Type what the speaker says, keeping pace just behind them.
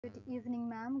Good evening,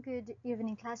 ma'am. Good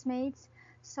evening, classmates.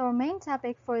 So our main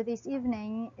topic for this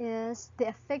evening is the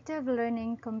effective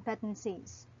learning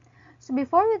competencies. So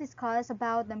before we discuss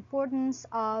about the importance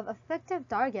of effective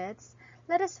targets,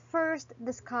 let us first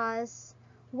discuss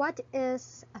what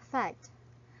is affect.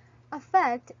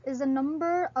 Affect is a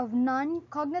number of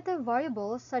non-cognitive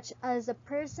variables such as a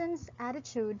person's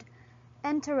attitude,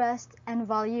 interest, and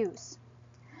values.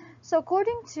 So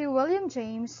according to William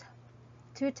James,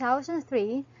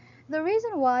 2003, the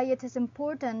reason why it is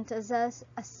important to assess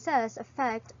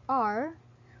affect are: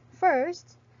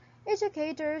 first,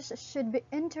 educators should be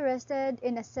interested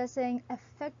in assessing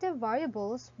affective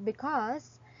variables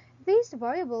because these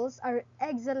variables are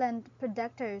excellent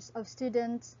predictors of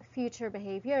students' future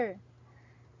behavior.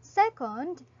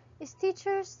 Second,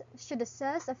 teachers should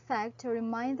assess affect to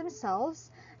remind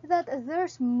themselves that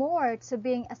there's more to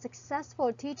being a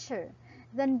successful teacher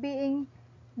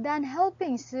than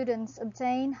helping students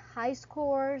obtain high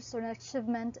scores on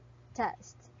achievement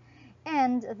tests.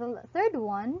 And the third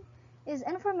one is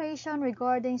information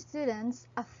regarding students'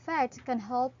 affect can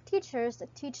help teachers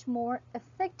teach more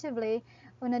effectively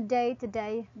on a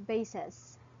day-to-day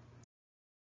basis.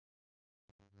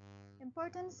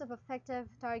 Importance of effective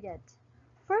target.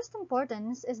 First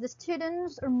importance is the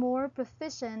students are more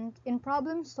proficient in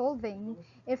problem solving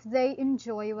if they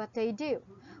enjoy what they do.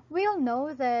 We all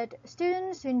know that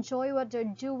students who enjoy what they're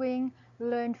doing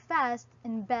learn fast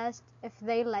and best if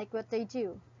they like what they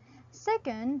do.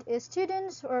 Second is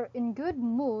students who are in good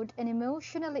mood and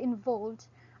emotionally involved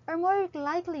are more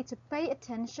likely to pay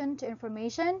attention to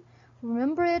information,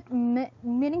 remember it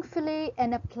meaningfully,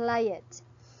 and apply it.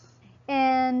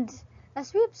 And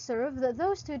as we observe that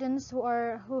those students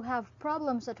who have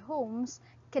problems at homes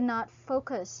cannot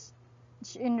focus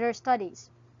in their studies.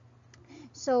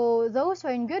 So those who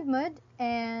are in good mood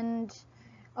and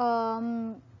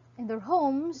in their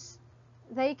homes,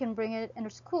 they can bring it in their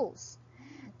schools.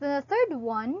 The third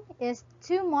one is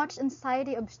too much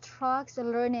anxiety obstructs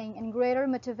learning and greater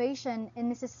motivation is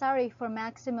necessary for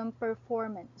maximum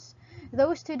performance.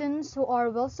 Those students who are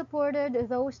well supported,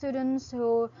 those students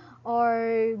who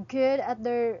are good at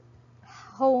their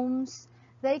homes,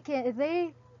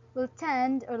 they will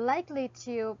tend or likely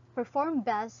to perform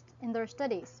best in their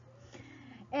studies.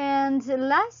 And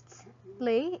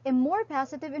lastly, a more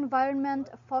positive environment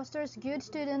fosters good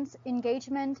students'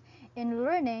 engagement in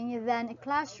learning than a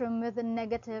classroom with a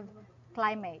negative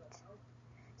climate.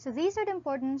 So these are the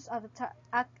importance of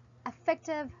the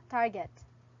affective target.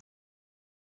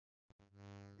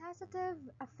 Positive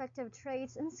affective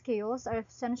traits and skills are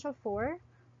essential for: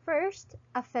 first,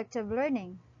 effective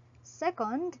learning;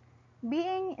 second,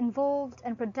 being involved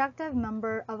and productive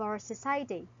member of our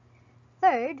society;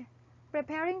 third,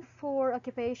 preparing for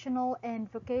occupational and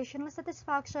vocational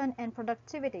satisfaction and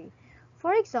productivity.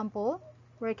 For example,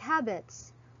 work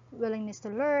habits, willingness to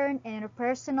learn, and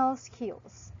interpersonal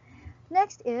skills.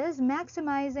 Next is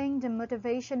maximizing the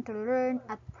motivation to learn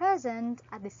at present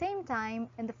at the same time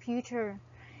in the future.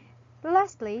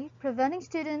 Lastly, preventing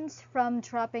students from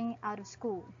dropping out of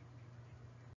school.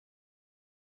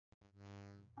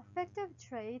 Affective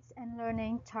traits and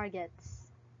learning targets.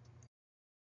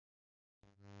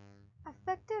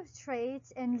 Affective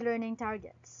traits and learning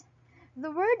targets. The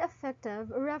word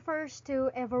affective refers to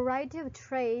a variety of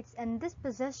traits and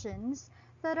dispositions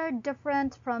that are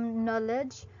different from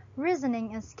knowledge,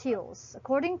 reasoning, and skills,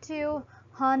 according to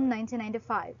Hahn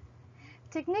 1995.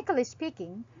 Technically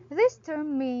speaking, this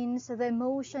term means the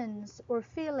emotions or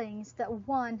feelings that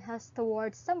one has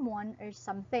towards someone or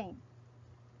something.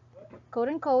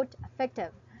 Quote-unquote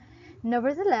affective.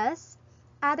 Nevertheless,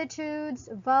 attitudes,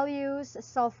 values,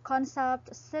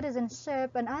 self-concept,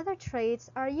 citizenship, and other traits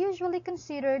are usually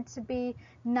considered to be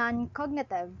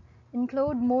non-cognitive,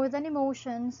 include more than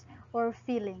emotions or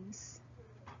feelings.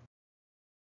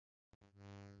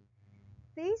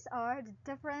 These are the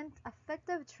different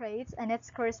affective traits and its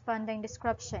corresponding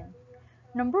description.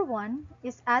 Number 1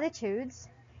 is attitudes.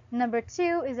 Number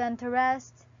 2 is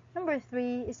interest. Number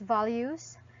 3 is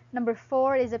values. Number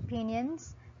 4 is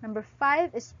opinions. Number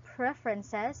 5 is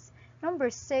preferences. Number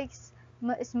 6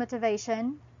 is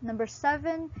motivation. Number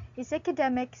 7 is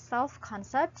academic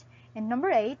self-concept. And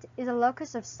number 8 is a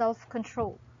locus of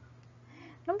self-control.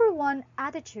 Number 1,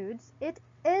 attitudes. It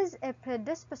is a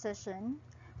predisposition.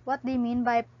 What do you mean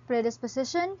by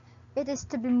predisposition? It is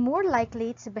to be more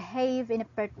likely to behave in a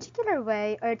particular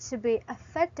way or to be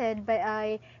affected by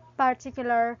a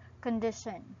particular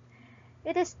condition.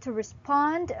 It is to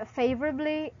respond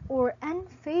favorably or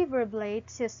unfavorably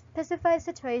to specified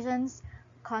situations,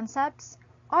 concepts,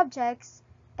 objects,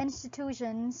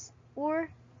 institutions, or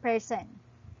person.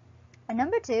 And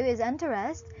number 2 is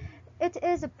interest. It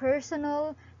is a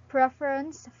personal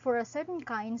preference for a certain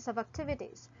kinds of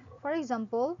activities. For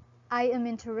example, I am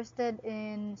interested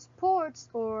in sports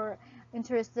or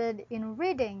interested in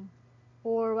reading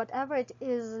or whatever it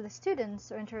is the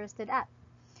students are interested at.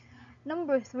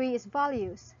 Number 3 is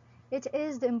values. It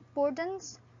is the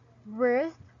importance,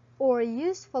 worth, or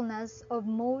usefulness of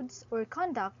modes or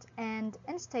conduct and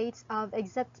states of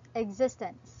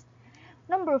existence.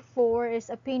 Number 4 is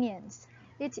opinions.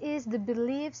 It is the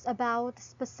beliefs about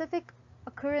specific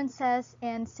occurrences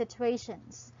and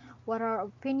situations. What are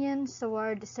opinions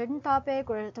toward a certain topic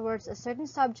or towards a certain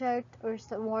subject or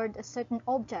toward a certain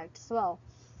object as well.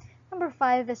 Number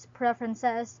 5 is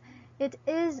preferences. It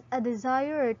is a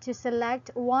desire to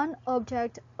select one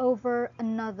object over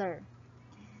another.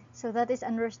 So that is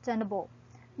understandable.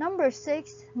 Number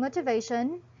 6,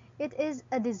 motivation. It is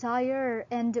a desire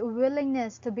and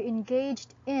willingness to be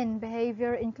engaged in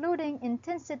behavior, including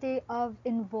intensity of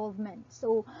involvement.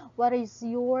 So what is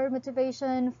your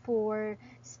motivation for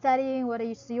studying? What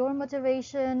is your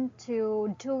motivation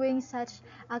to doing such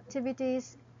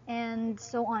activities, and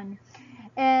so on?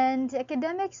 And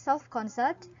academic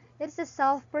self-concept. It's the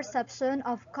self-perception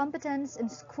of competence in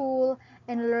school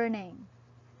and learning.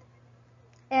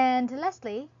 And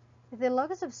lastly, the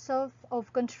locus of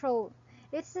self-control.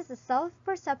 It's the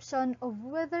self-perception of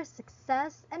whether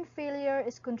success and failure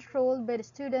is controlled by the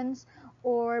students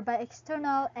or by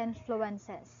external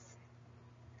influences.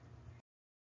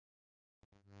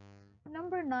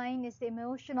 Number 9 is the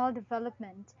emotional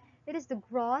development. It is the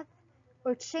growth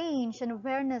or change and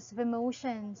awareness of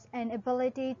emotions and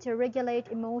ability to regulate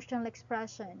emotional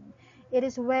expression. It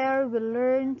is where we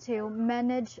learn to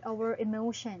manage our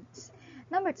emotions.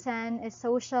 Number 10 is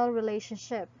social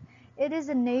relationship. It is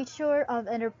the nature of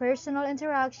interpersonal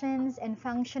interactions and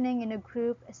functioning in a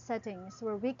group settings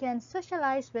where we can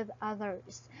socialize with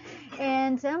others.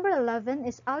 And number 11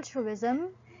 is altruism.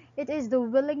 It is the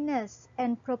willingness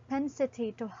and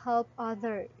propensity to help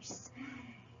others.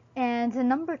 And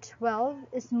number 12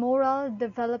 is moral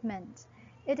development.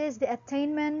 It is the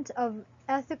attainment of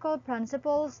ethical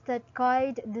principles that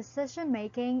guide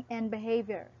decision-making and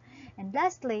behavior. And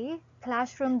lastly,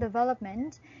 classroom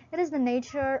development. It is the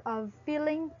nature of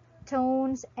feeling,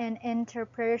 tones, and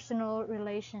interpersonal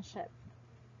relationship.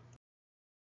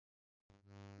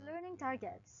 Learning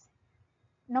targets.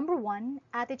 Number 1,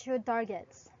 attitude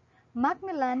targets.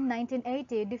 Macmillan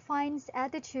 1980 defines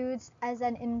attitudes as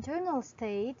an internal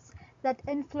states that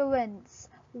influence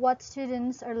what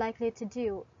students are likely to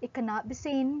do. It cannot be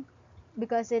seen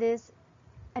because it is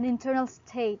an internal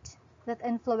state that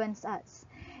influences us.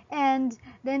 And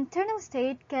the internal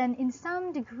state can in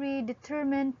some degree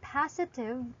determine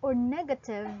positive or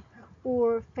negative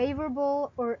or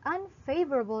favorable or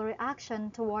unfavorable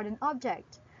reaction toward an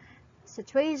object,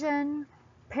 situation,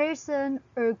 person,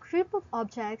 or group of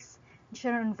objects,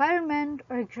 general environment,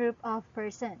 or group of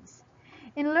persons.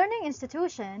 In learning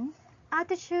institution,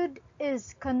 attitude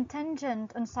is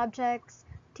contingent on subjects,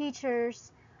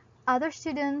 teachers, other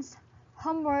students,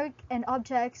 homework, and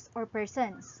objects or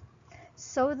persons.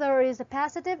 So there is a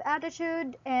positive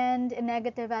attitude and a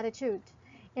negative attitude.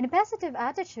 In a positive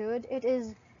attitude, it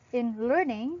is in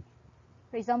learning,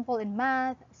 for example, in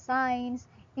math, science,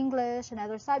 English, and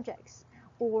other subjects,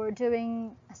 or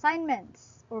doing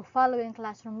assignments, or following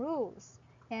classroom rules,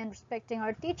 and respecting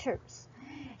our teachers.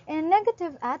 And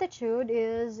negative attitude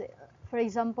is, for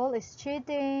example, is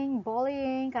cheating,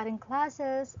 bullying, cutting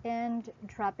classes, and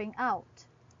dropping out.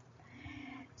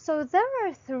 So there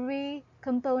are 3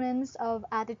 components of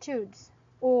attitudes,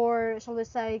 or shall we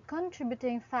say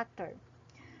contributing factor.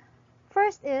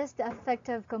 First is the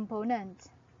affective component.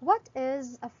 What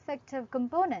is affective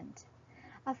component?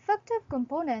 Affective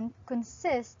component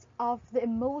consists of the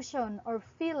emotion or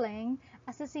feeling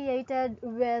associated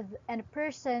with a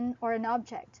person or an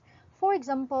object. For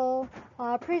example,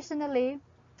 personally,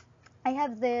 I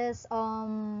have this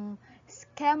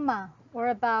schema or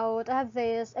I have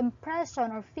this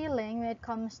impression or feeling when it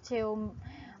comes to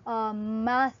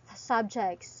math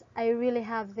subjects. I really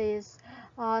have this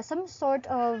some sort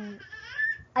of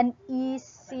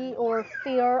uneasy or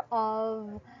fear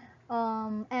of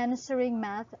answering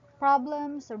math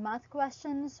problems or math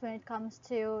questions when it comes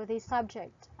to the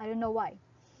subject. I don't know why.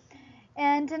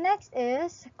 And the next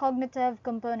is cognitive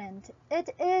component. It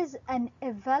is an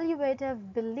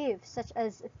evaluative belief such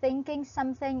as thinking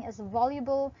something is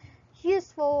valuable,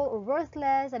 useful, or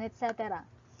worthless, and etc.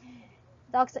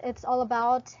 It's all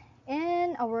about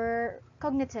in our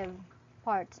cognitive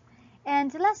part.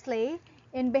 And lastly,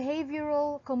 in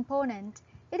behavioral component,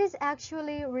 it is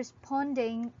actually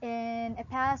responding in a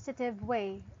positive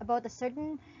way about a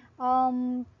certain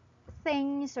um,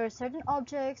 things or certain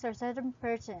objects or certain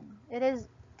person. It is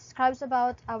describes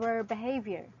about our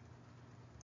behavior.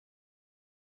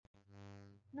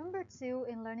 Number two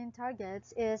in learning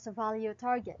targets is value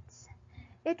targets.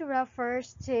 It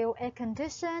refers to a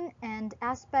condition and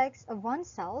aspects of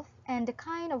oneself and the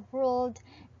kind of world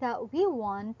that we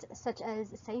want, such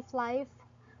as a safe life,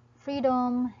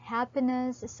 freedom,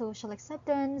 happiness, social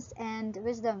acceptance, and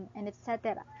wisdom, and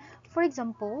etc. For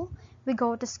example, we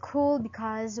go to school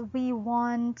because we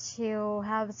want to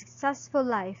have a successful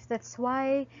life. That's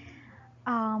why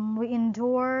we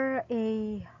endure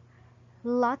a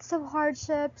lots of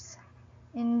hardships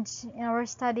in our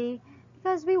study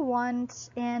because we want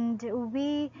and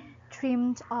we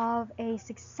dreamed of a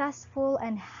successful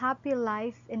and happy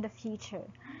life in the future.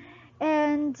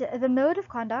 And the mode of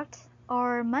conduct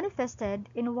are manifested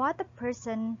in what a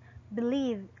person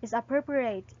believes is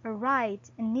appropriate or right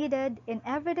and needed in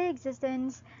everyday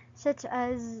existence, such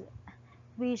as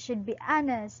we should be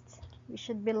honest, we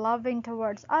should be loving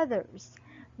towards others,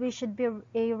 we should be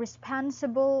a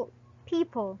responsible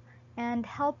people and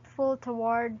helpful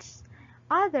towards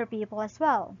other people as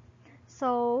well.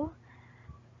 So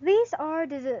these are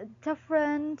the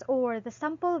different or the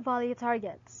sample value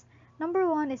targets. Number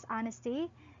one is honesty.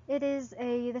 It is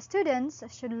the students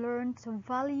should learn to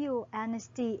value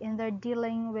honesty in their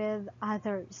dealing with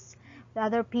others, with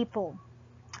other people.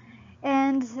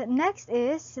 And next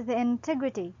is the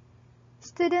integrity.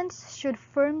 Students should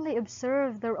firmly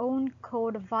observe their own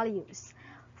code of values.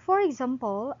 For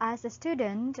example, as a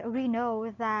student, we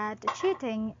know that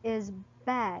cheating is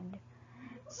bad.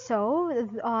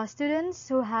 So, students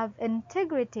who have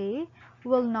integrity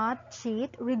will not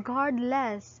cheat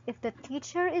regardless if the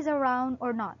teacher is around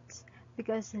or not,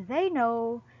 because they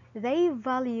know, they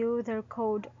value their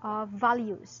code of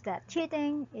values that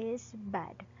cheating is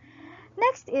bad.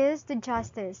 Next is the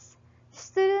justice.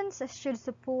 Students should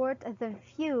support the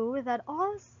view that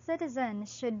all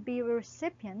citizens should be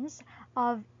recipients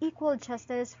of equal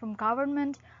justice from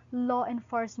government, law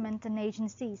enforcement, and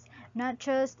agencies. Not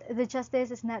just the justice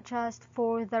is not just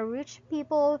for the rich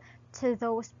people, to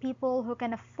those people who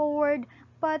can afford,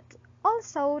 but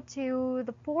also to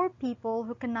the poor people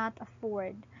who cannot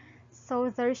afford. So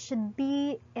there should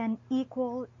be an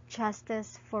equal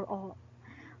justice for all.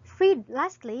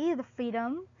 Lastly, the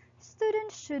freedom.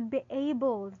 Students should be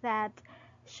able that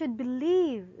should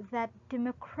believe that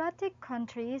democratic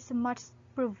countries must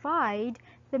provide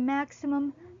the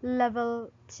maximum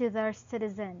level to their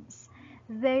citizens.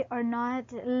 They are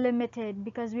not limited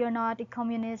because we are not a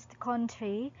communist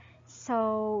country,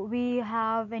 so we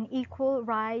have an equal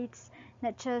rights,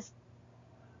 not just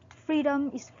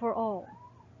freedom is for all,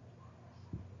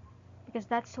 because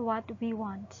that's what we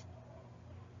want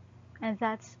and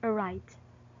that's a right.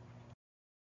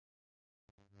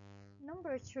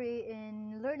 Number three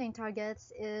in learning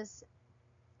targets is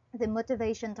the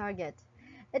motivation target.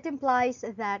 It implies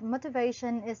that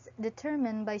motivation is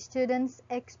determined by students'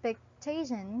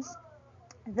 expectations,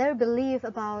 their belief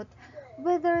about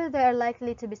whether they are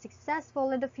likely to be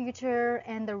successful in the future,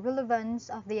 and the relevance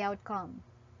of the outcome.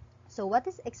 So what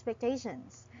is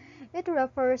expectations? It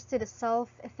refers to the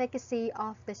self-efficacy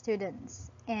of the students,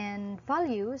 and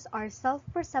values are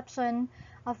self-perception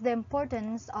of the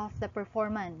importance of the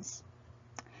performance.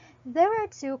 There are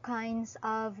two kinds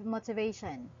of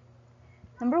motivation.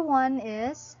 Number one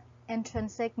is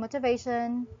intrinsic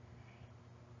motivation.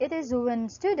 It is when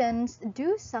students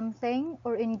do something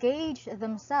or engage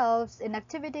themselves in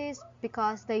activities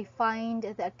because they find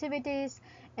the activities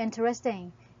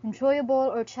interesting,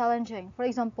 enjoyable, or challenging. For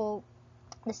example,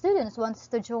 the students wants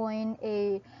to join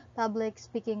a public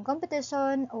speaking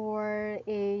competition or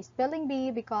a spelling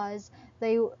bee because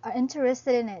they are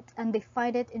interested in it and they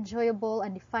find it enjoyable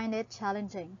and they find it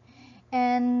challenging.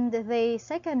 And the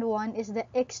second one is the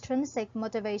extrinsic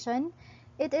motivation.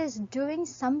 It is doing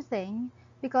something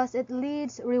because it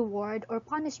leads reward or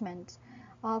punishment.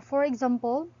 For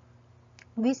example,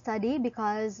 we study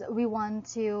because we want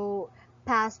to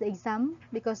pass the exam,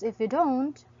 because if we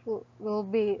don't, we'll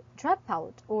be dropped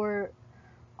out or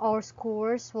our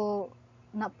scores will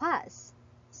not pass.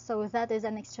 So that is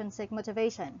an extrinsic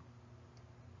motivation.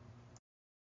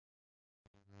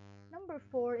 Number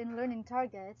four in learning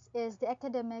targets is the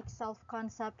academic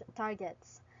self-concept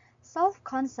targets.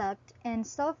 Self-concept and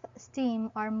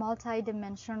self-esteem are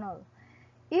multidimensional.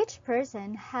 Each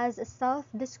person has a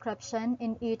self-description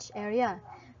in each area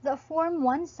that form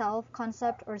one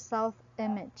self-concept or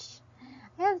self-image.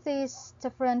 I have these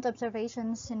different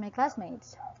observations in my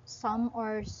classmates. Some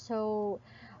are so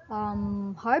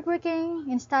hardworking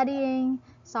in studying,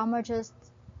 some are just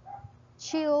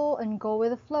chill and go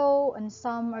with the flow, and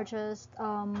some are just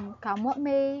come what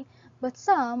may, but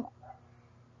some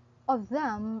of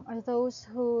them are those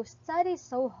who study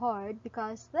so hard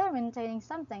because they're maintaining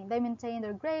something. They maintain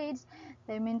their grades,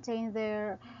 they maintain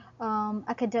their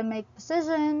academic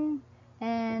position,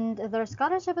 and their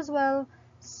scholarship as well.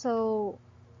 So,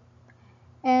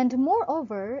 and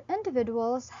moreover,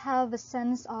 individuals have a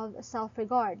sense of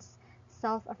self-regards,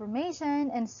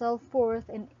 self-affirmation, and self-worth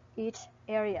in each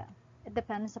area. It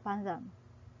depends upon them.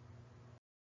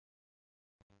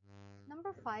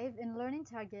 Number 5 in learning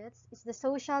targets is the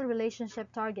social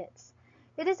relationship targets.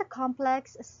 It is a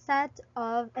complex set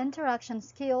of interaction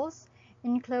skills,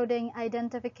 including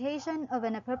identification of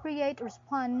an appropriate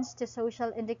response to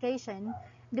social indication,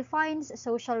 defines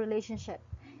social relationship.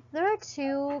 There are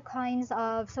two kinds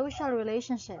of social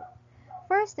relationship.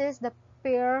 First is the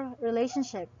peer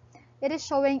relationship. It is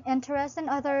showing interest in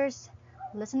others,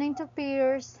 listening to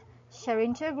peers,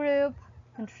 sharing to a group,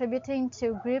 contributing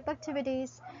to group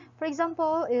activities. For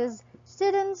example, is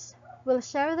students will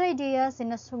share their ideas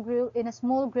in a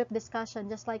small group discussion,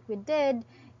 just like we did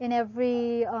in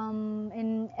every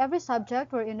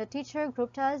subject wherein the teacher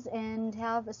grouped us and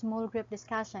have a small group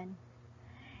discussion.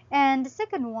 And the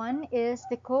second one is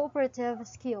the cooperative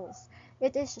skills.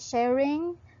 It is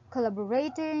sharing,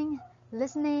 collaborating,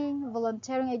 listening,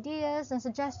 volunteering ideas and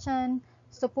suggestions,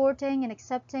 supporting and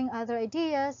accepting other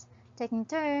ideas, taking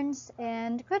turns,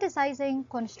 and criticizing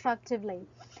constructively.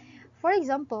 For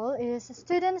example, is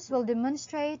students will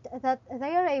demonstrate that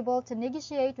they are able to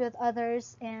negotiate with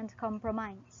others and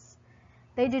compromise.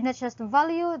 They do not just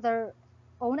value their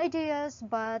own ideas,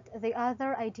 but the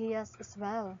other ideas as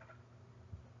well.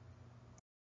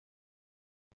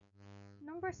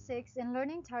 Number 6 in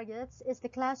learning targets is the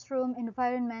classroom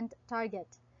environment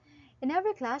target. In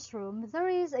every classroom, there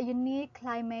is a unique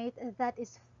climate that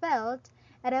is felt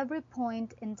at every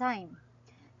point in time.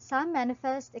 Some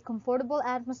manifest a comfortable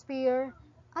atmosphere,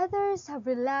 others have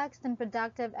relaxed and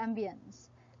productive ambience.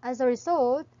 As a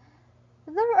result,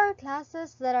 there are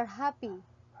classes that are happy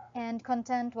and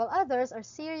content while others are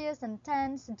serious and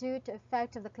tense due to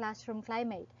effect of the classroom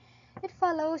climate. It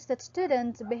follows that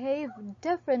students behave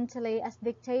differently as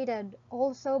dictated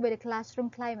also by the classroom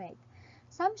climate.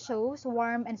 Some shows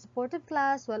warm and supportive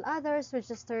class while others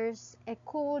registers a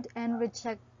cold and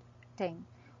rejecting.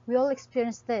 We all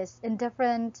experience this in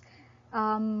different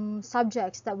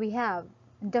subjects that we have,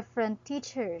 different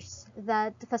teachers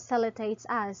that facilitates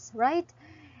us, right?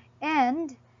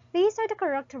 And these are the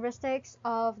characteristics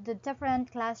of the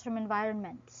different classroom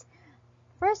environments.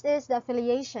 First is the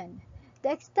affiliation,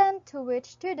 the extent to which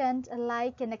students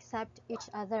like and accept each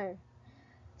other.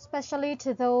 Especially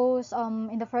to those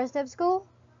in the first day of school,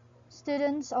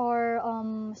 students or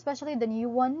especially the new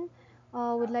one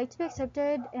would like to be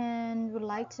accepted and would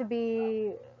like to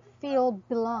be feel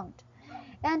belonged.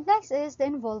 And next is the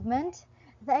involvement,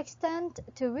 the extent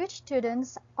to which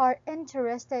students are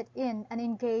interested in and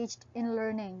engaged in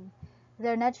learning.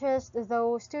 They're not just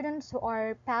those students who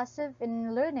are passive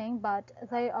in learning, but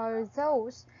they are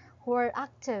those who are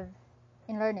active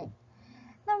in learning.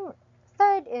 Now,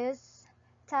 third is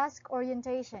task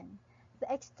orientation,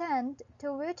 the extent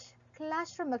to which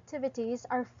classroom activities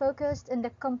are focused in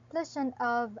the completion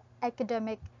of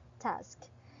academic tasks.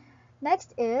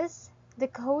 Next is the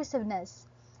cohesiveness,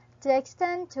 the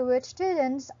extent to which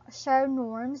students share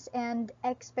norms and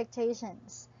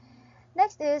expectations.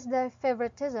 Next is the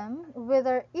favoritism,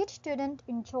 whether each student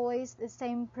enjoys the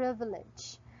same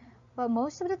privilege. But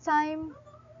most of the time,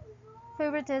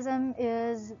 favoritism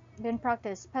is being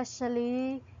practiced,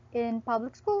 especially in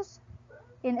public schools.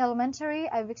 In elementary,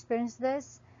 I've experienced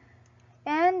this.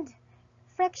 And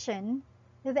friction,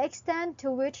 the extent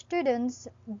to which students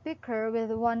bicker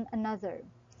with one another.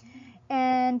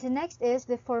 And next is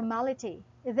the formality,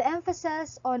 the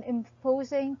emphasis on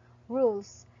imposing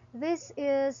rules. This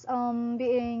is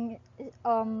I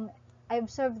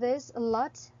observed this a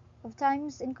lot of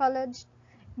times in college.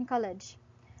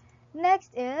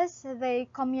 Next is the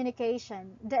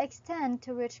communication, the extent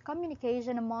to which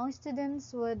communication among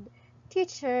students with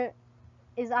teacher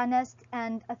is honest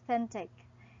and authentic.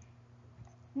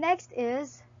 Next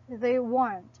is the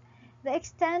warmth, the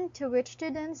extent to which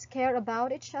students care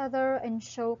about each other and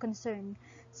show concern.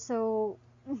 So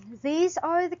these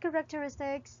are the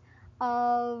characteristics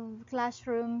of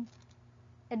classroom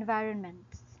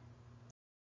environments.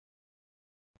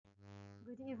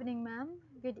 Good evening, ma'am.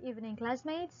 Good evening,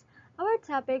 classmates. Our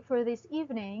topic for this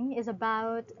evening is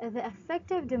about the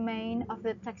affective domain of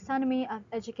the taxonomy of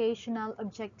educational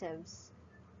objectives.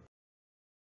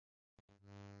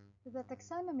 The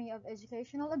taxonomy of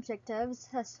educational objectives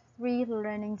has three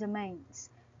learning domains: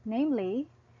 Namely,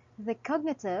 the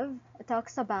cognitive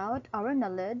talks about our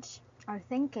knowledge, our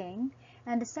thinking,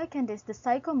 and the second is the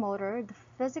psychomotor, the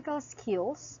physical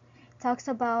skills, talks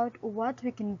about what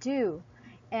we can do.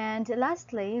 And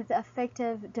lastly, the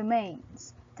affective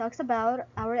domains talks about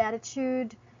our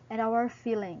attitude and our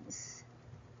feelings.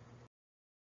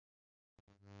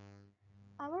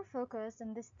 Our focus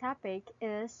in this topic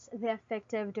is the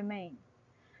affective domain.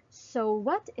 So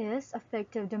what is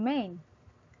affective domain?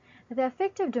 The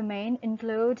affective domain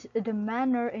includes the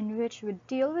manner in which we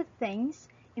deal with things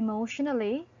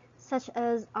emotionally, such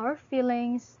as our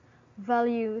feelings,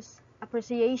 values,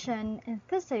 appreciation,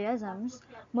 enthusiasms,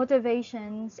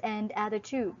 motivations, and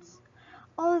attitudes.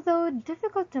 Although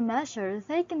difficult to measure,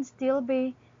 they can still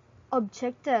be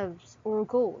objectives or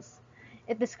goals.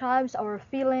 It describes our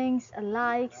feelings,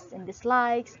 likes and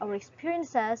dislikes, our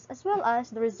experiences, as well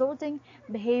as the resulting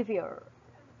behavior.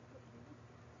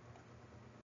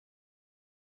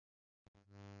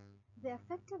 The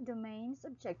affective domain's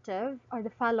objectives are the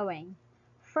following.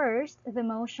 First, the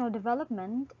emotional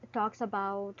development talks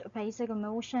about basic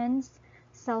emotions,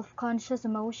 self-conscious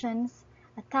emotions,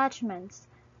 attachments,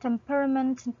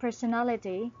 temperament and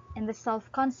personality, and the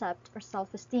self-concept or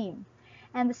self-esteem.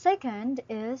 And the second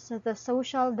is the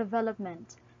social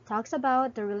development, talks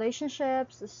about the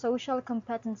relationships, the social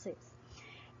competencies.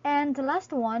 And the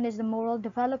last one is the moral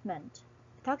development,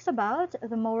 talks about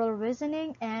the moral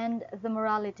reasoning and the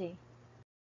morality.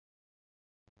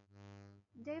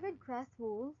 David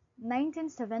Krathwohl,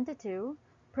 1972,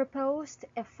 proposed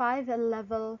a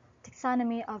five-level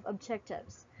taxonomy of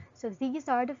objectives. So these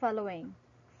are the following.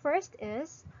 First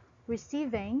is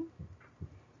receiving,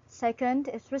 second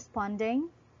is responding,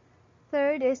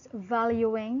 third is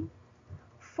valuing,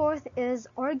 fourth is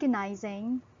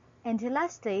organizing, and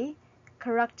lastly,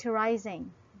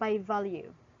 characterizing by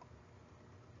value.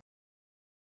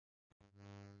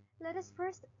 Let us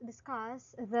first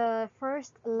discuss the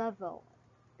first level,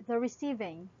 the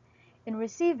receiving. In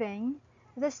receiving,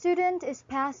 the student is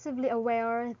passively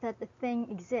aware that the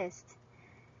thing exists.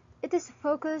 It is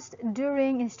focused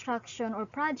during instruction or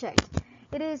project.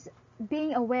 It is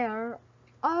being aware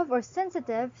of or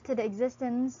sensitive to the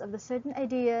existence of the certain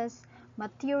ideas,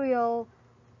 material,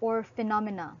 or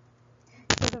phenomena.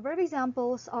 So the verb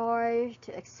examples are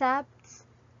to accept,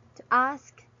 to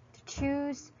ask, to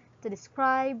choose, to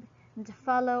describe, and to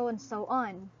follow, and so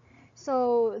on.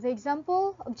 So the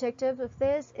example objective of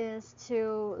this is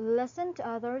to listen to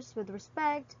others with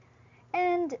respect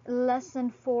and listen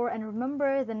for and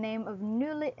remember the name of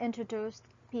newly introduced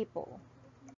people.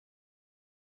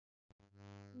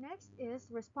 Next is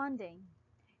responding.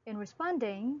 In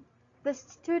responding, the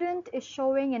student is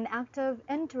showing an active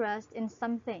interest in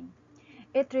something.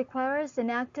 It requires an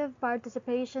active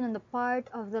participation on the part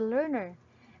of the learner.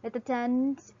 It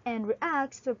attends and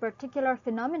reacts to a particular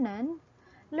phenomenon.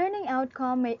 Learning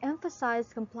outcome may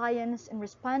emphasize compliance in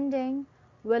responding,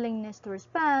 willingness to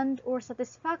respond, or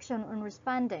satisfaction in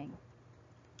responding.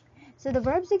 So the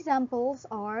verbs examples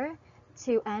are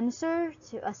to answer,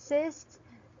 to assist,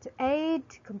 to aid,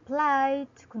 to comply,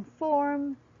 to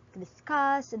conform, to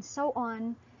discuss, and so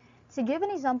on. To give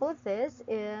an example of this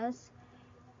is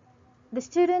the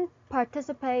student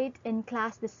participate in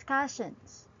class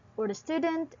discussions, or the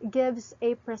student gives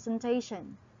a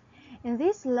presentation. In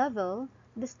this level,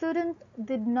 the student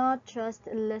did not just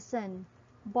listen,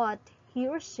 but he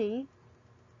or she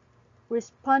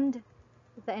respond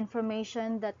the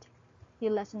information that he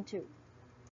listened to.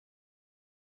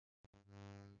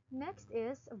 Next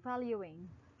is valuing.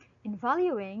 In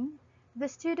valuing, the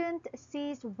student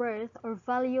sees worth or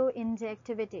value in the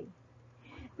activity.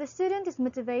 The student is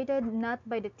motivated not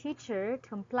by the teacher to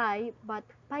comply, but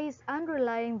by his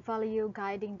underlying value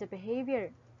guiding the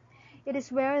behavior. It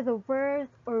is where the worth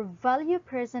or value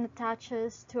person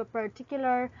attaches to a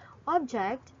particular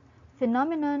object,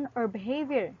 phenomenon, or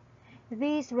behavior.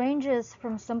 These ranges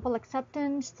from simple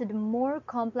acceptance to the more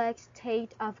complex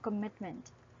state of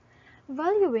commitment.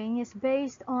 Valuing is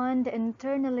based on the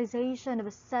internalization of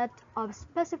a set of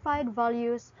specified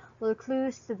values or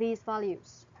clues to these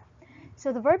values.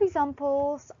 So the verb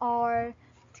examples are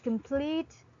to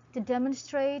complete, to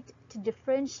demonstrate, to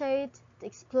differentiate, to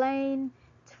explain,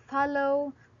 to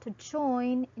follow, to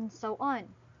join, and so on.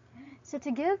 So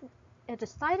to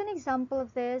cite an example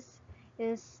of this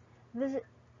is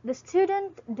the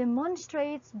student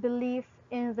demonstrates belief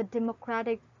in the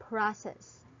democratic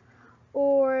process,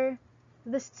 or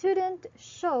the student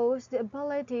shows the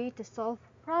ability to solve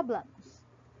problems.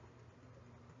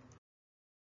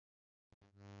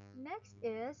 Next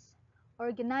is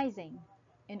organizing.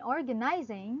 In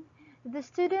organizing, The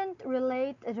student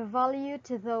relate the value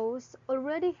to those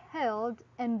already held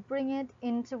and bring it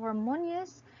into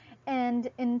harmonious and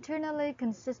internally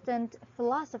consistent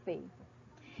philosophy.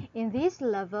 In this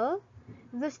level,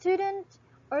 the student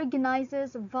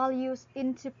organizes values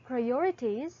into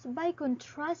priorities by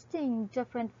contrasting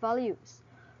different values,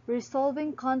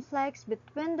 resolving conflicts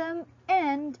between them,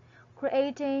 and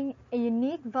creating a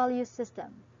unique value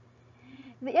system.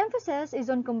 The emphasis is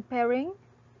on comparing,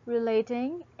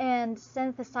 relating, and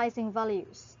synthesizing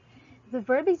values. The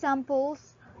verb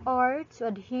examples are to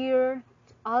adhere,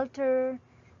 to alter,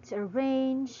 to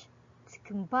arrange, to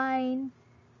combine,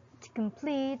 to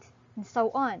complete, and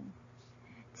so on.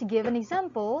 To give an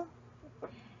example,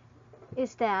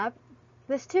 is that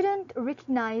the student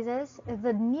recognizes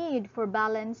the need for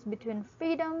balance between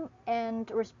freedom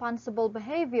and responsible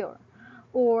behavior,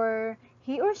 or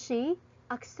he or she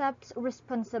accepts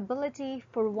responsibility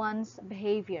for one's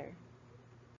behavior.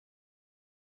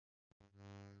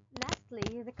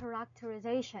 Lastly, the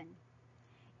characterization.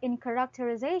 In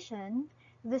characterization,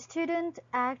 the student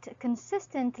acts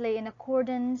consistently in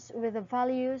accordance with the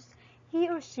values he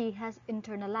or she has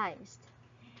internalized.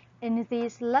 In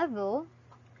this level,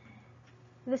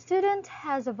 the student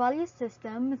has a value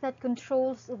system that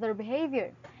controls their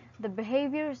behavior. The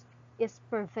behavior is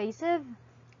pervasive,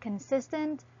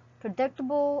 consistent,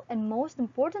 predictable, and most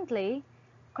importantly,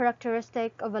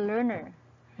 characteristic of a learner.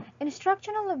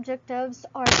 Instructional objectives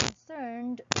are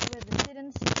concerned with the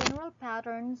student's general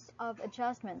patterns of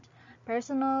adjustment,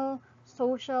 personal,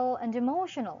 social, and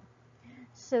emotional.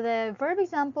 So the verb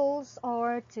examples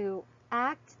are to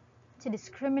act, to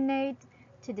discriminate,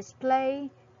 to display,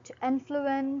 to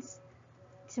influence,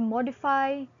 to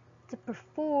modify, to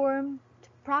perform, to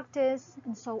practice,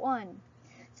 and so on.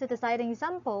 So to cite an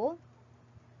example,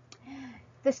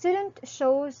 the student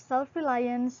shows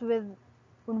self-reliance when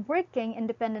working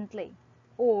independently,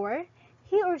 or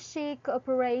he or she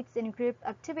cooperates in group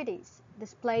activities,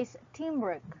 displays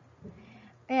teamwork.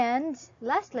 And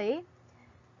lastly,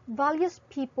 values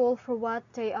people for what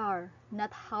they are,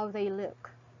 not how they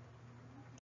look.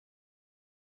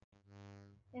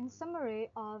 In summary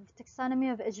of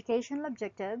taxonomy of educational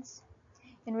objectives,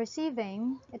 in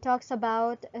receiving, it talks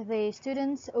about the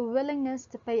student's willingness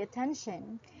to pay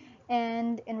attention,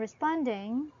 and in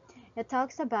responding, it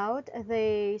talks about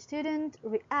the student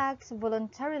reacts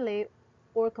voluntarily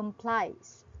or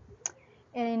complies.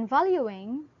 And in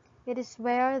valuing, it is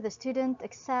where the student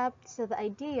accepts the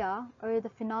idea or the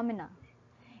phenomena.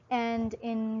 And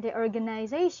in the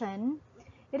organization,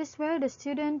 it is where the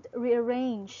student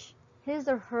rearranges his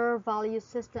or her value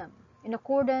system in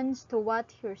accordance to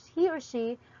what he or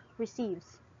she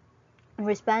receives,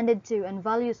 responded to, and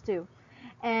values to.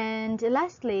 And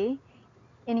lastly,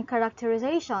 in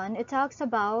characterization, it talks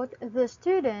about the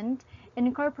student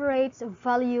incorporates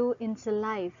value into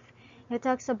life. It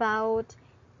talks about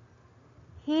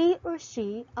he or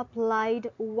she applied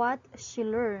what he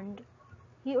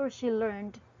or she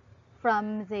learned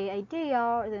from the idea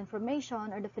or the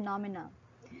information or the phenomena.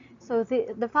 So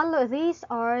these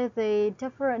are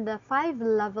the 5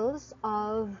 levels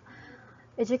of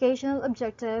educational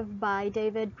objective by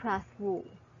David Prathwool.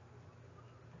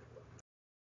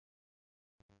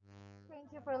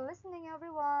 Thank you for listening,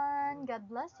 everyone. God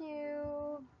bless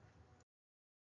you.